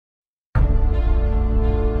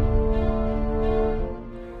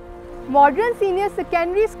Modern Senior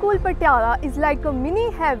Secondary School Patiala is like a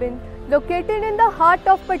mini heaven located in the heart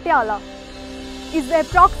of Patiala. Is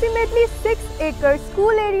approximately 6-acre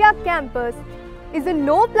school area campus, is a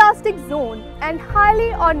no plastic zone and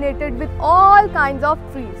highly ornated with all kinds of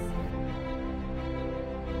trees.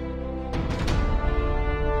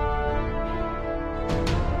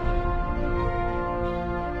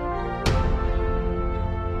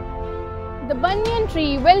 The banyan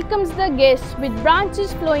tree welcomes the guests with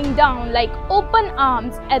branches flowing down like open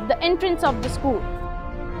arms at the entrance of the school.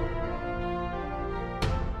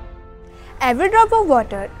 Every drop of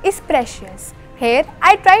water is precious. Here,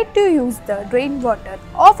 I tried to use the rainwater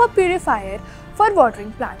of a purifier for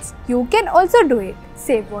watering plants. You can also do it.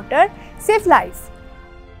 Save water, save life.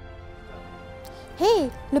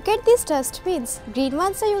 Hey, look at these dustbins. Green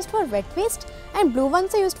ones are used for wet waste and blue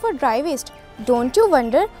ones are used for dry waste. Don't you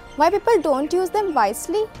wonder why people don't use them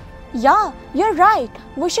wisely? Yeah, you're right.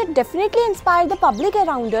 We should definitely inspire the public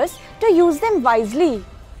around us to use them wisely.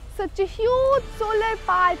 Such a huge solar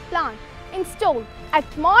powered plant installed at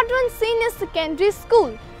modern senior secondary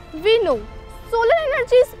school. We know solar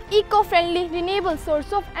energy is eco-friendly renewable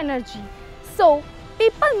source of energy. So,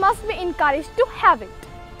 people must be encouraged to have it.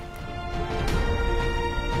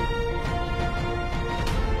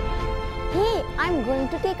 Hey, I'm going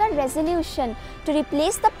to take a resolution to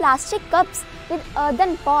replace the plastic cups with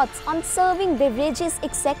earthen pots on serving beverages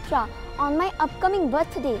etc. on my upcoming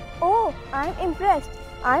birthday. Oh, I'm impressed.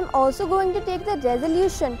 I'm also going to take the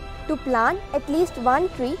resolution to plant at least one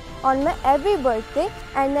tree on my every birthday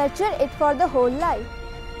and nurture it for the whole life.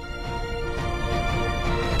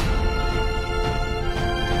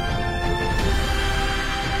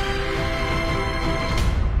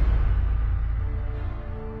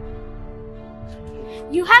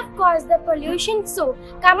 You have caused the pollution, so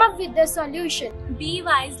come up with the solution. Be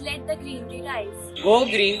wise, let the greenery rise. Go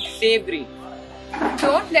green, save green.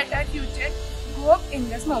 Don't let our future go up in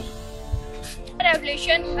the smoke.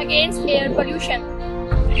 Revolution against air pollution.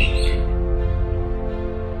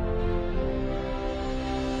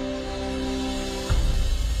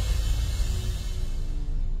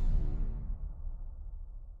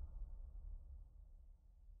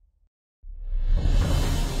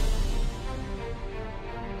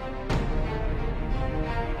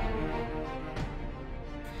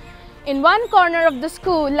 In one corner of the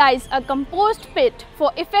school lies a compost pit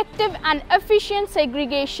for effective and efficient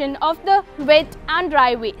segregation of the wet and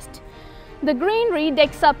dry waste. The greenery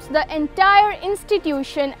decks up the entire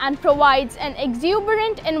institution and provides an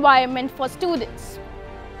exuberant environment for students.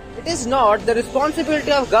 It is not the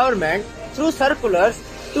responsibility of government through circulars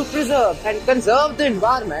to preserve and conserve the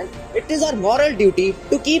environment. It is our moral duty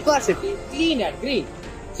to keep our city clean and green.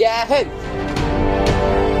 Jai Hind!